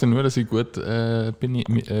das heißt ja nur, dass ich gut bin.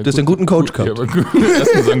 Du hast einen guten Coach gehabt.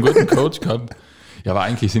 Erstens einen guten Coach gehabt. Ja, aber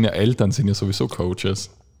eigentlich sind ja Eltern sowieso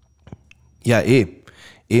Coaches. Ja,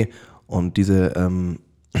 Und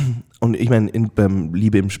und ich meine, beim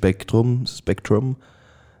Liebe im Spektrum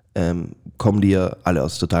kommen die ja alle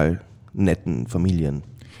aus total netten Familien.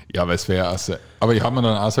 Ja, aber aber ich habe mir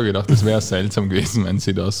dann auch so gedacht, es wäre seltsam gewesen, wenn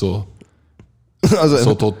sie da so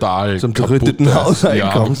total so einen zerrütteten Haus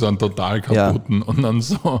reinkommen. So einen total kaputten und dann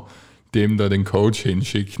so dem da den Coach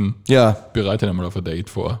hinschicken. Ja. Bereite ihn mal auf ein Date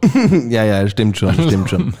vor. Ja, stimmt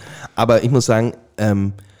schon. Aber ich muss sagen,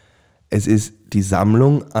 es ist die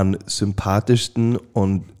Sammlung an sympathischsten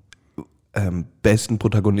und besten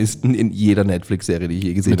Protagonisten in jeder Netflix-Serie, die ich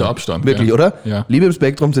je gesehen habe. Mit Abstand. Wirklich, oder? Ja. Liebe im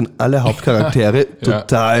Spektrum sind alle Hauptcharaktere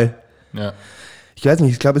total. Ja. Ich weiß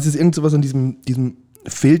nicht, ich glaube, es ist irgend sowas an diesem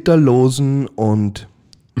filterlosen und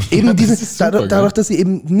eben dadurch, dass sie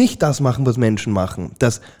eben nicht das machen, was Menschen machen.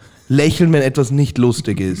 Das Lächeln, wenn etwas nicht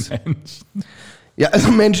lustig ist. Ja, also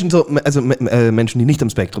Menschen, die nicht am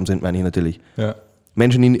Spektrum sind, meine ich natürlich. Ja.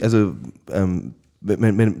 Menschen,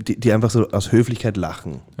 die einfach so aus Höflichkeit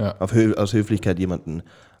lachen. Ja. Aus Höflichkeit jemanden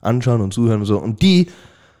anschauen und zuhören und so. Und die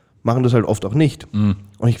machen das halt oft auch nicht.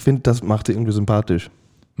 Und ich finde, das macht sie irgendwie sympathisch.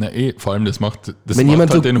 Na vor allem das macht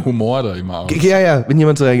halt den Humor da immer aus. Ja, wenn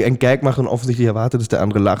jemand so einen Gag macht und offensichtlich erwartet, dass der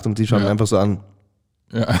andere lacht und sie schauen einfach so an.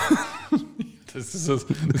 Ja.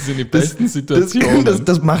 Das sind die besten Situationen.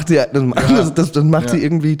 Das macht sie, das macht sie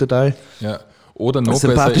irgendwie total. Ja. Oder noch besser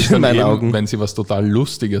sympathisch ist in dann meinen eben, Augen. wenn sie was total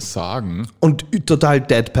Lustiges sagen. Und total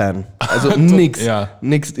deadpan. Also nix. Ja.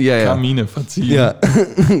 Nix, ja. Kamine verziehen. Ja,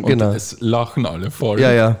 Und genau. es lachen alle voll.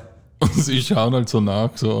 Ja. Und sie schauen halt so nach,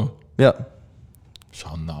 so. Ja.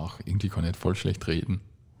 Schauen nach. Irgendwie kann ich nicht voll schlecht reden.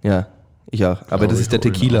 Ja, ich auch. Aber das ist der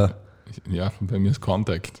Tequila. Ja, bei mir ist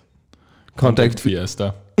Contact. Contact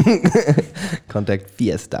Fiesta. Contact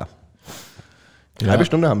Fiesta. Ja. Halbe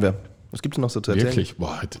Stunde haben wir. Was gibt es noch so zu erzählen? Wirklich?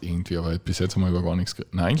 Boah, halt irgendwie, aber bis jetzt haben wir über gar nichts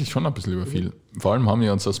geredet. Nein, eigentlich schon ein bisschen über viel. Vor allem haben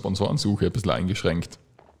wir unsere Sponsorensuche ein bisschen eingeschränkt.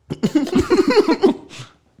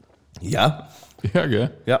 Ja. Ja,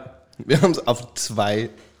 gell? Ja. Wir haben es auf 2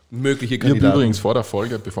 mögliche Ich habe Kandidaten. übrigens vor der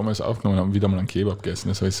Folge, bevor wir es aufgenommen haben, wieder mal einen Kebab gegessen.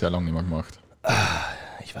 Das habe ich sehr lange nicht mehr gemacht.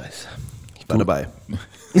 Ich weiß. Ich war dabei.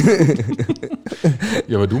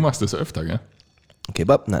 Ja, aber du machst das öfter, gell?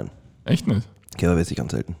 Kebab? Nein. Echt nicht? Kebab esse ich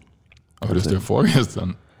ganz selten. Aber das ist ja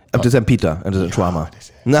vorgestern. Aber das ist ein Pita, das ist ein Shawarma.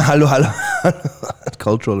 Na, hallo.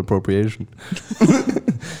 Cultural Appropriation.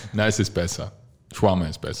 Nein, es ist besser. Shawarma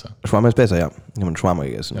ist besser. Shawarma ist besser, ja. Ich habe einen Shawarma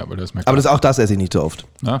gegessen. Ja, weil das Aber auch das esse ich nicht so oft.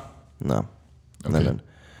 Na? Na. Okay. Nein.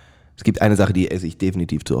 Es gibt eine Sache, die esse ich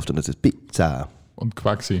definitiv zu oft und das ist Pizza. Und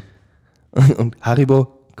Quaxi. Und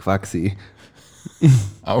Haribo, Quaxi.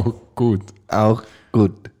 Auch gut. Auch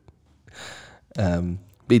gut.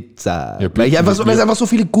 Pizza. Ja, weil Pizza es einfach so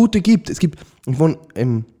viele gute gibt. Ich wohne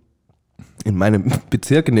in meinem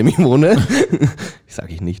Bezirk, in dem ich wohne, ich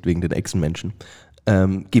sage ich nicht wegen den Echsenmenschen,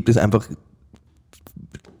 gibt es einfach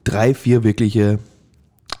 3, 4 wirkliche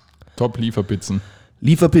Top-Lieferpizzen.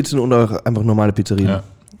 Lieferpizzen und auch einfach normale Pizzerien. Ja.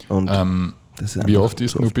 Und das ist Wie einfach oft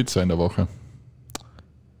isst so du Pizza in der Woche?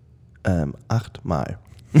 8 Mal.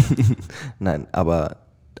 Nein, aber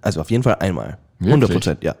also auf jeden Fall einmal. Wirklich?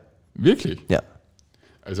 100%, ja. Wirklich? Ja.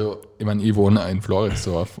 Also, ich meine, ich wohne in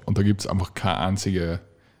Floridsdorf und da gibt es einfach keine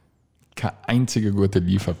einzige gute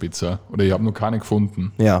Lieferpizza. Oder ich habe noch keine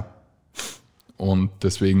gefunden. Ja. Und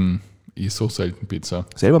deswegen ich so selten Pizza.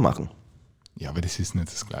 Selber machen. Ja, aber das ist nicht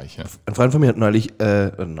das Gleiche. Ein Freund von mir hat neulich,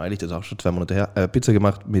 das ist auch schon 2 Monate her, Pizza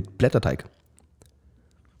gemacht mit Blätterteig.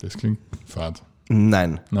 Das klingt fad.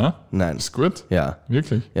 Nein. Na? Nein. Ist gut? Ja.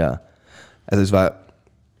 Wirklich? Ja. Also es war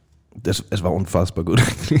unfassbar gut.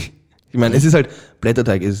 Ich meine, es ist halt,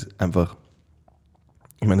 Blätterteig ist einfach,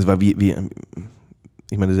 ich meine, es war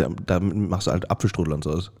ich meine, da machst du halt Apfelstrudel und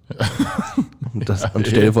sowas. Und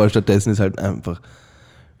stell dir vor, stattdessen ist halt einfach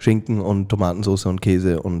Schinken und Tomatensauce und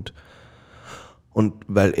Käse und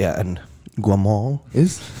weil er ein Gourmand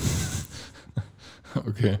ist,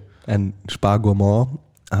 Okay. ein Spargourmand,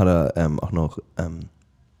 hat er auch noch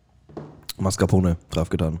Mascarpone drauf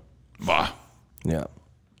getan. Wow. Ja.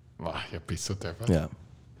 Wow, ja, bist du der. Ja.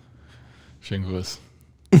 Schön groß.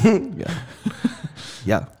 Ja.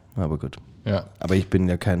 Ja, aber gut. Ja. Aber ich bin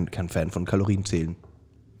ja kein Fan von Kalorienzählen.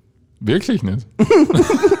 Wirklich nicht?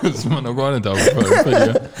 Das ist mir noch gar nicht aufgefallen bei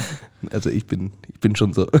dir. Also ich bin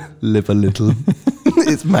schon so live a little.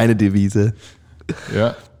 Ist meine Devise.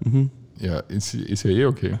 Ja. Ja, ist ja eh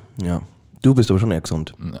okay. Ja. Du bist aber schon eher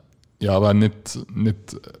gesund. Ja, aber nicht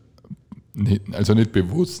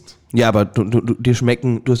bewusst. Ja, aber dir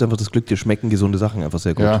schmecken, du hast einfach das Glück, dir schmecken gesunde Sachen einfach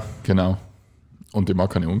sehr gut. Ja, genau. Und ich mag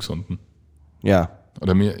keine ungesunden. Ja.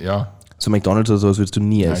 Oder mir, ja. So McDonald's oder sowas würdest du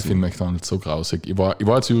nie Ja, ich essen. finde McDonald's so grausig. Ich war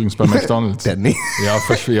jetzt übrigens bei McDonald's. Der nicht.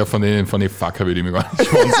 Ja, von den Fucker würde ich mich gar nicht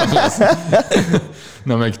sponsern lassen.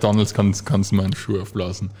 Na, McDonald's kannst du mir einen Schuh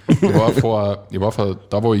aufblasen. Ich war vor,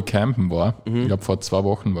 da wo ich campen war, ich glaube vor 2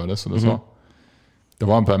 Wochen war das oder so, da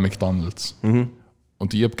waren wir bei McDonald's.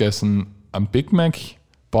 Und ich habe gegessen einen Big Mac,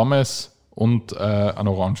 Pommes und einen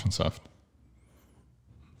Orangensaft.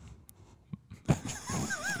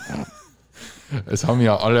 Es haben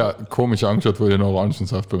ja alle komisch angeschaut, wo ich den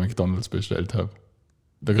Orangensaft bei McDonald's bestellt habe.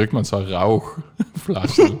 Da kriegt man so eine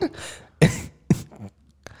Rauchflasche.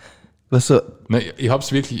 Was so? Nein, ich habe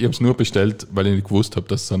es nur bestellt, weil ich nicht gewusst habe,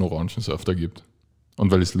 dass es einen Orangensaft da gibt. Und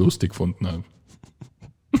weil ich es lustig gefunden habe.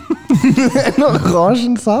 Ein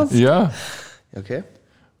Orangensaft? Ja. Okay.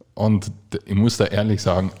 Und ich muss da ehrlich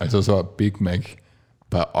sagen, also so ein Big Mac,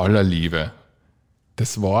 bei aller Liebe,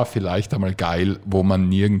 das war vielleicht einmal geil, wo man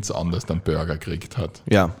nirgends anders einen Burger gekriegt hat.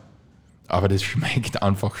 Ja. Aber das schmeckt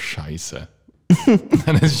einfach scheiße.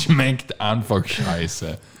 Das schmeckt einfach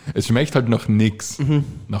scheiße. Es schmeckt halt nach nichts,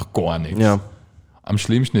 nach gar nichts. Ja. Am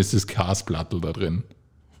schlimmsten ist das Kasplattel da drin.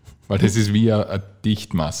 Weil das ist wie eine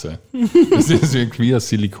Dichtmasse. Das ist wie eine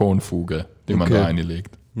Silikonfuge, die man da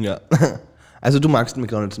reinlegt. Ja. Also du magst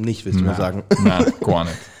McDonald's nicht, willst du mal sagen? Nein, gar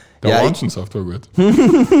nicht. Der Orangensaft war gut.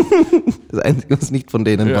 Das Einzige, was nicht von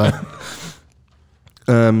denen war.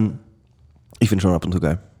 Ich finde schon ab und zu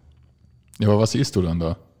geil. Ja, aber was isst du dann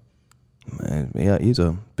da? Ja,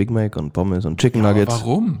 so Big Mac und Pommes und Chicken Nuggets.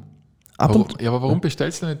 Warum? Aber warum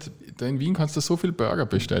bestellst du nicht? Da in Wien kannst du so viel Burger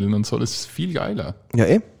bestellen und so, das ist viel geiler. Ja,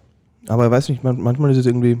 aber ich weiß nicht, manchmal ist es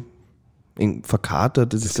irgendwie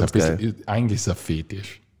verkatert, das ist ganz geil. Eigentlich ist es ein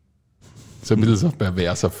Fetisch. So ein bisschen so ein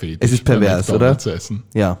perverser Fetisch. Es ist pervers, oder? Zu essen.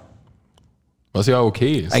 Ja. Was ja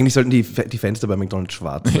okay ist. Eigentlich sollten die Fenster bei McDonald's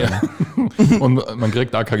schwarz sein. Ja. Und man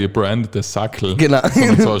kriegt auch kein gebrandete Sackel. Genau.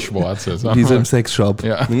 Sondern so ein schwarzes. Wie so im Sexshop.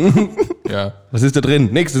 Ja. Ja. Was ist da drin?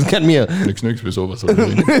 Nix, das kann mir. Nix, wieso, was soll da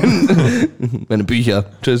drin? Meine Bücher.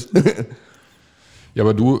 Tschüss. Ja,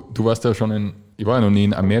 aber du warst ja schon ich war ja noch nie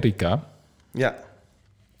in Amerika. Ja.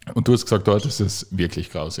 Und du hast gesagt, dort ist es wirklich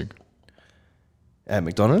grausig.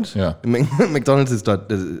 McDonald's? Ja. McDonald's ist dort,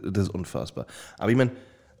 das ist unfassbar. Aber ich meine,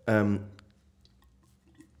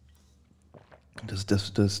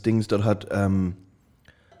 das Ding ist, dort hat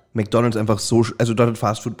McDonald's einfach so, also dort hat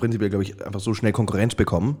Fast Food prinzipiell, glaube ich, einfach so schnell Konkurrenz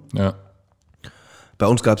bekommen. Ja. Bei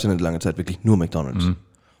uns gab es ja eine lange Zeit wirklich nur McDonald's. Mhm.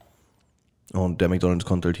 Und der McDonald's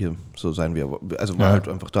konnte halt hier so sein, wie er war. Also war halt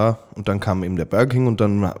einfach da. Und dann kam eben der Burger King und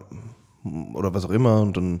dann, oder was auch immer.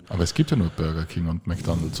 Und dann. Aber es gibt ja nur Burger King und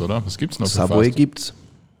McDonald's, oder? Was gibt's noch? Subway gibt's.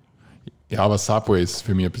 Ja, aber Subway ist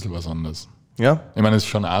für mich ein bisschen was anderes. Ja? Ich meine, es ist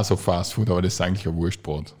schon auch so Fast Food, aber das ist eigentlich ein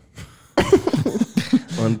Wurstbrot.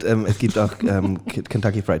 Und es gibt auch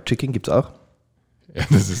Kentucky Fried Chicken, gibt's auch. Ja,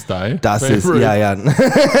 das ist dein Das Favorite. ist,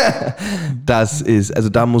 ja. Das ist, also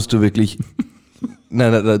da musst du wirklich,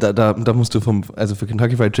 nein, da musst du also für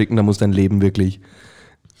Kentucky Fried Chicken, da muss dein Leben wirklich,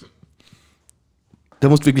 da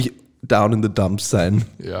musst du wirklich down in the dumps sein,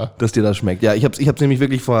 dass dir das schmeckt. Ja, ich hab's nämlich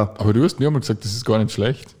wirklich vor. Aber du hast mir einmal gesagt, das ist gar nicht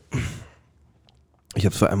schlecht. Ich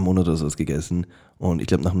habe es vor einem Monat oder so gegessen und ich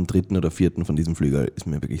glaube nach dem 3. oder 4. von diesem Flügel ist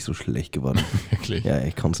mir wirklich so schlecht geworden. Wirklich? Ja,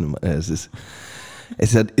 ich kann es nicht mehr.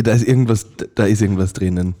 Da ist irgendwas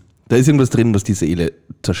drinnen. Da ist irgendwas drin, was die Seele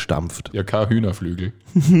zerstampft. Ja, kein Hühnerflügel.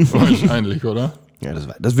 Wahrscheinlich, oder? Ja,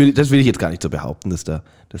 das will ich jetzt gar nicht so behaupten, dass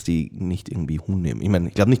die nicht irgendwie Huhn nehmen. Ich meine,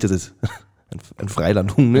 ich glaube nicht, dass es ein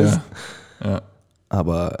Freilandhuhn ist. Ja.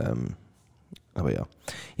 Aber ja.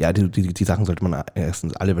 Ja, die Sachen sollte man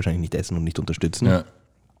erstens alle wahrscheinlich nicht essen und nicht unterstützen. Ja.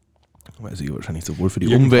 Weil sie wahrscheinlich sowohl für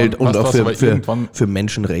die Umwelt und auch für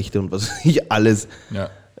Menschenrechte und was nicht alles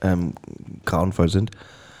grauenvoll sind.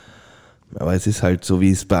 Aber es ist halt so, wie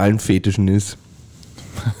es bei allen Fetischen ist.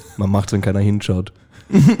 Man macht es, wenn keiner hinschaut.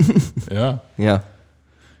 Ja. Ja.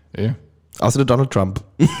 Außer der Donald Trump.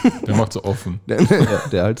 Der macht so offen.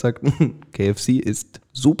 Der halt sagt, KFC ist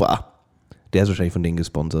super. Der ist wahrscheinlich von denen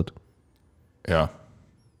gesponsert. Ja.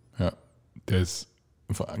 Der ist.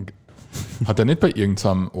 Hat er nicht bei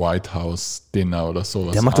irgendeinem White House Dinner oder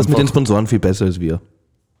sowas? Der macht das mit den Sponsoren viel besser als wir.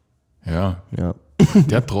 Ja. Ja.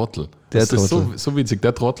 Der Trottel. Der das Trottel. ist so witzig.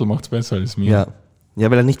 Der Trottel macht es besser als mir.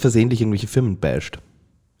 Ja, weil er nicht versehentlich irgendwelche Firmen basht.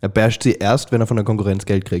 Er basht sie erst, wenn er von der Konkurrenz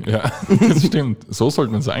Geld kriegt. Ja, das stimmt. So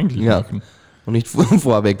sollte man es eigentlich machen. Und nicht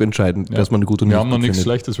vorweg entscheiden, dass man eine gute Wir haben noch nichts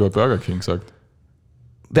Schlechtes über Burger King gesagt.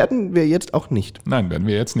 Werden wir jetzt auch nicht. Nein, werden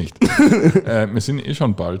wir jetzt nicht. Wir sind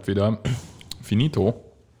schon bald wieder finito.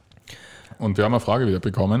 Und wir haben eine Frage wieder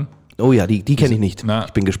bekommen. Oh ja, die kenne ich nicht.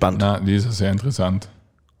 Ich bin gespannt. Die ist sehr interessant.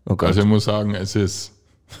 Oh Gott. Also ich muss sagen, es ist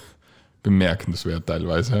bemerkenswert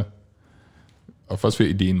teilweise, auf was für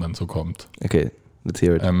Ideen man so kommt. Okay, let's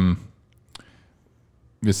hear it.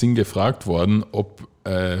 Wir sind gefragt worden, ob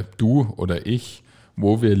du oder ich,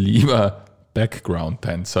 wo wir lieber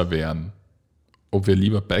Background-Tänzer wären. Ob wir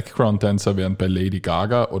lieber Background-Tänzer wären bei Lady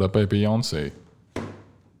Gaga oder bei Beyoncé.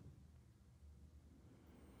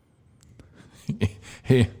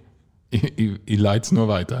 Hey, ich leite es nur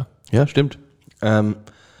weiter. Ja, stimmt. Sag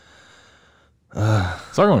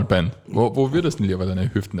mal, Ben, wo würdest du lieber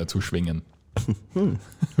deine Hüften dazu schwingen?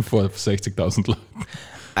 Vor 60.000 Leuten.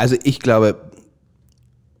 Also ich glaube,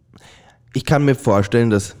 ich kann mir vorstellen,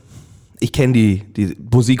 dass ich kenne die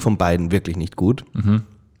Musik von beiden wirklich nicht gut. Mhm.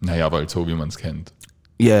 Naja, weil so wie man es kennt.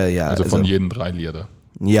 Ja. Also von jedem 3 Lieder.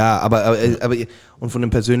 Ja, aber und von den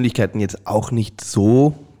Persönlichkeiten jetzt auch nicht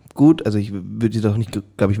so gut. Also ich würde jetzt auch nicht,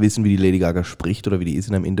 glaube ich, wissen, wie die Lady Gaga spricht oder wie die ist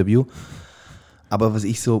in einem Interview. Aber was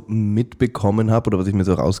ich so mitbekommen habe oder was ich mir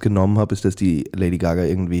so rausgenommen habe, ist, dass die Lady Gaga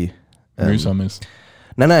irgendwie mühsam ist.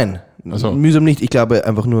 Nein. So. Mühsam nicht. Ich glaube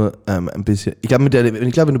einfach nur ein bisschen. Ich glaube,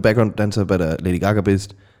 wenn du Background-Dancer bei der Lady Gaga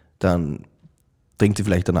bist, dann trinkt sie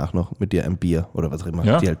vielleicht danach noch mit dir ein Bier oder was auch immer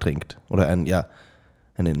die halt trinkt. Oder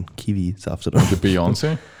einen Kiwi-Saft oder Die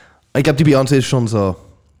Beyoncé? Ich glaube, die Beyoncé ist schon so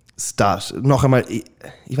Star. Noch einmal,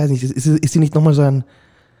 ich weiß nicht, ist sie nicht nochmal so ein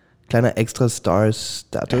kleiner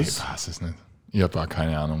Extra-Star-Status? Ich weiß es nicht. Ich habe gar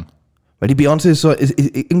keine Ahnung. Weil die Beyoncé ist so,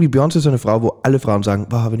 irgendwie Beyoncé ist so eine Frau, wo alle Frauen sagen,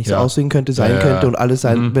 boah, wenn ich so aussehen könnte, sein könnte und alles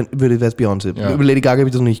sein würde, wäre es Beyoncé. Ja. Über Lady Gaga habe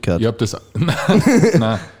ich das noch nicht gehört. Ich habe das,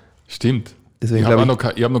 nein, stimmt. Deswegen Ich habe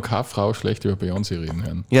noch keine Frau schlecht über Beyoncé reden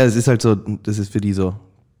hören. Ja, es ist halt so, das ist für die so,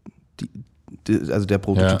 also der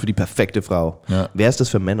Prototyp für die perfekte Frau. Ja. Wer ist das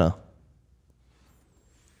für Männer?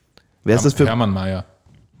 Wer ist das für... Hermann Mayer.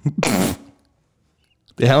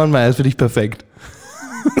 Der Hermann Mayer ist für dich perfekt.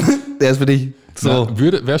 Der ist für dich so...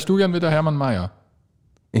 Wärst du gern wie der Hermann Mayer?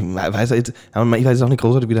 Ich weiß jetzt auch nicht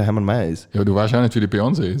großartig, wie der Hermann Mayer ist. Ja, du weißt ja nicht, wie die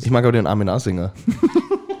Beyoncé ist. Ich mag aber den Armin Assinger.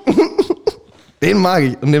 Den mag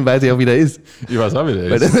ich und den weiß ich auch, wie der ist. Ich weiß auch, wie der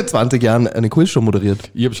ist. Weil der seit 20 Jahren eine Quizshow moderiert.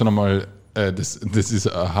 Ich habe schon einmal, das ist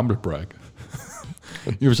ein Humble Brag.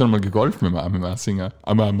 Ich habe schon einmal gegolft mit dem Armin Assinger.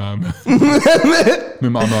 Mit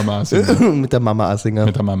dem Armin Assinger. Mit der Mama Assinger.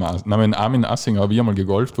 Mit dem Armin Assinger habe ich einmal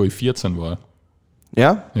gegolft, wo ich 14 war.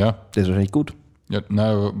 Ja? Ja. Der ist wahrscheinlich gut. Ja,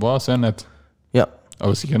 nein, war sehr nett. Ja.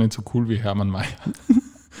 Aber sicher nicht so cool wie Hermann Mayer.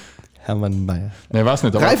 Hermann Mayer. Nein, weiß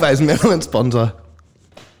nicht. Aber Raiffeisen wäre noch ein Sponsor.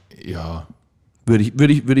 ja.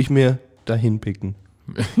 Würde ich mir dahin picken.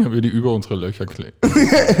 Ja, würde ich über unsere Löcher kleben.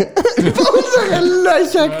 Unsere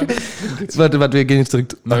Löcher. Warte, wir gehen jetzt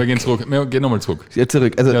zurück. Nein, wir gehen zurück. Wir gehen nochmal zurück. Ja,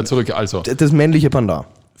 zurück. Also, Ja, zurück, also. das männliche Pendant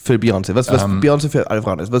für Beyoncé. Was Beyoncé für alle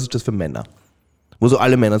Frauen ist. Was ist das für Männer? Wo so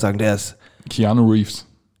alle Männer sagen, der ist... Keanu Reeves.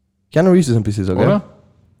 Keanu Reeves ist ein bisschen so, gell? Oder?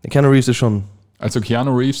 Der Keanu Reeves ist schon... Also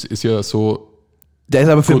Keanu Reeves ist ja so Der ist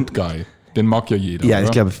aber für... Good Guy. Den mag ja jeder. Ja, oder?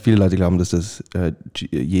 ich glaube, viele Leute glauben, dass das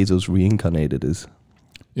Jesus reincarnated ist.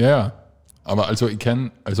 Ja. Aber also ich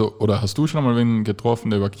kenne, oder hast du schon mal wen getroffen,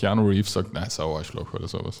 der über Keanu Reeves sagt, nein, Sauerschloch oder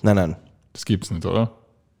sowas? Nein. Das gibt's nicht, oder?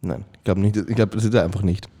 Nein, ich glaube nicht. Ich glaube, das ist er einfach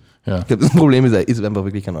nicht. Ja. Ich glaube, das Problem ist, er ist einfach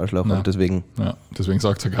wirklich kein Arschloch und deswegen... Ja, deswegen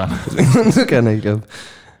sagt er gar nicht. Deswegen so gerne,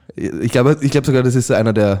 ich glaube sogar, das ist so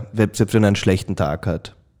einer, der, selbst wenn er einen schlechten Tag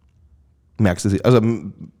hat, merkst du sie. Also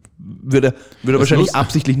würde wahrscheinlich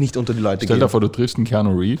absichtlich nicht unter die Leute Stell gehen. dir vor, du triffst einen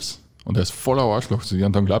Keanu Reeves und er ist voller Arschloch zu dir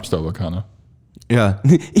und dann glaubst du aber keiner. Ja,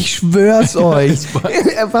 ich schwör's euch.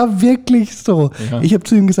 Er war wirklich so. Ja. Ich habe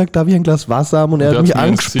zu ihm gesagt, darf ich ein Glas Wasser haben? Und er hat mich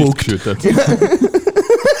angespuckt.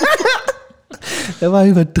 Er war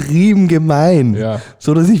übertrieben gemein. Ja.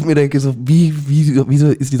 So, dass ich mir denke, so, wieso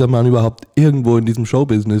ist dieser Mann überhaupt irgendwo in diesem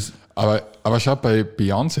Showbusiness? Aber schau, bei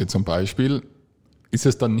Beyoncé zum Beispiel ist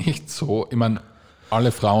es dann nicht so, ich meine,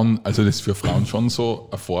 alle Frauen, also das ist für Frauen schon so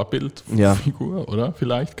eine Vorbildfigur, oder?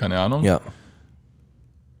 Vielleicht, keine Ahnung. Ja.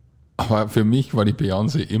 Aber für mich war die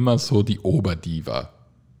Beyoncé immer so die Oberdiva.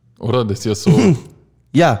 Oder? Das ist ja so,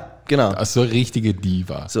 Ja, genau. also eine richtige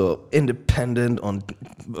Diva. So Independent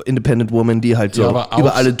Woman, die halt so Ja, aber auch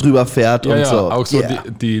über alle drüber fährt und so. Auch so Yeah.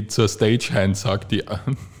 die zur Stagehand sagt,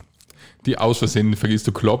 die aus Versehen vergisst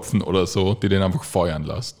zu klopfen oder so, die den einfach feuern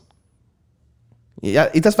lässt. Ja,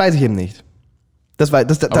 das weiß ich eben nicht. Das Aber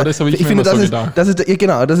das habe ich mir finde, immer so das gedacht. Das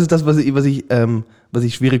ist das, was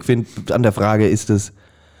ich schwierig finde an der Frage, ist das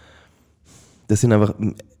sind einfach,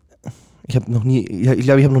 ich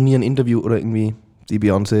glaube, ich habe noch nie ein Interview oder irgendwie die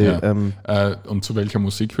Beyoncé, und zu welcher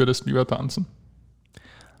Musik würdest du lieber tanzen?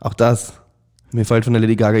 auch das, mir fällt von der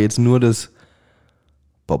Lady Gaga jetzt nur das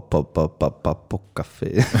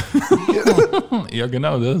Café. Ja,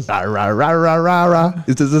 genau das. Ra, ra, ra, ra, ra, ra.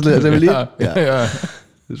 Ist das Lied? Ja.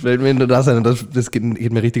 Das fällt mir nur das ein und das geht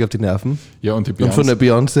mir richtig auf die Nerven. Ja, und die Und von Beyoncé. der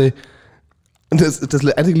Beyoncé. Das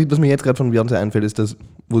einzige Lied, was mir jetzt gerade von Beyoncé einfällt, ist das,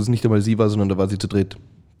 wo es nicht einmal sie war, sondern da war sie zu dritt.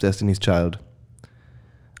 Destiny's Child.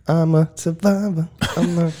 I'm a survivor,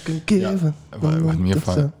 I'm not gonna give Ja, up. aber mir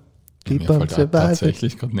fällt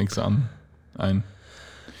tatsächlich gerade nichts ein.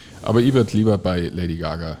 Aber ich würde lieber bei Lady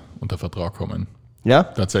Gaga unter Vertrag kommen. Ja?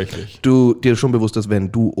 Tatsächlich. Du dir ist schon bewusst, dass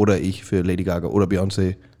wenn du oder ich für Lady Gaga oder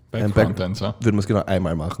Beyoncé Background Dancer. würden wir es genau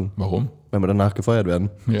einmal machen, Warum? weil wir danach gefeuert werden.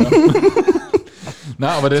 Ja. Na,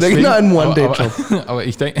 aber Das deswegen, ist ein One-Day-Job. aber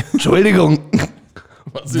ich denke, Entschuldigung,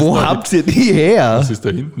 wo habt ihr die her? was ist da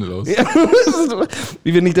hinten los? Ja,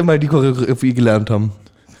 wie wir nicht einmal die Choreografie gelernt haben.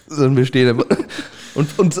 Sondern wir stehen einfach und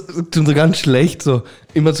tun so ganz schlecht, so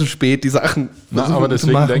immer zu spät die Sachen Na, versuchen aber zu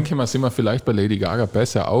deswegen machen. denke ich mal, sind wir vielleicht bei Lady Gaga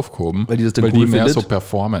besser aufgehoben, Weil die das dann cool mehr findet? so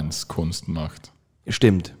Performance-Kunst macht.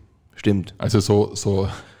 Stimmt. Also so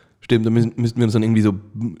Stimmt, da müssten wir uns dann irgendwie so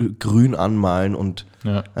grün anmalen und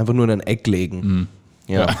ja. einfach nur in ein Eck legen.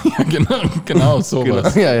 Ja. Ja, genau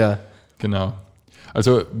sowas. Ja. Genau.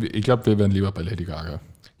 Also ich glaube, wir wären lieber bei Lady Gaga.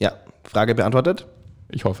 Ja, Frage beantwortet.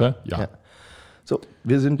 Ich hoffe, ja. So,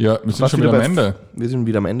 wir sind Ja, wir sind schon wieder am Ende. Wir sind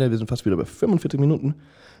wieder am Ende, wir sind fast wieder bei 45 Minuten.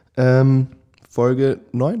 Folge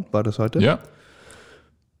 9 war das heute. Ja.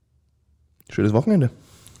 Schönes Wochenende.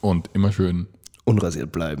 Und immer schön.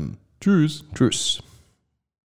 Unrasiert bleiben. Tschüss. Tschüss.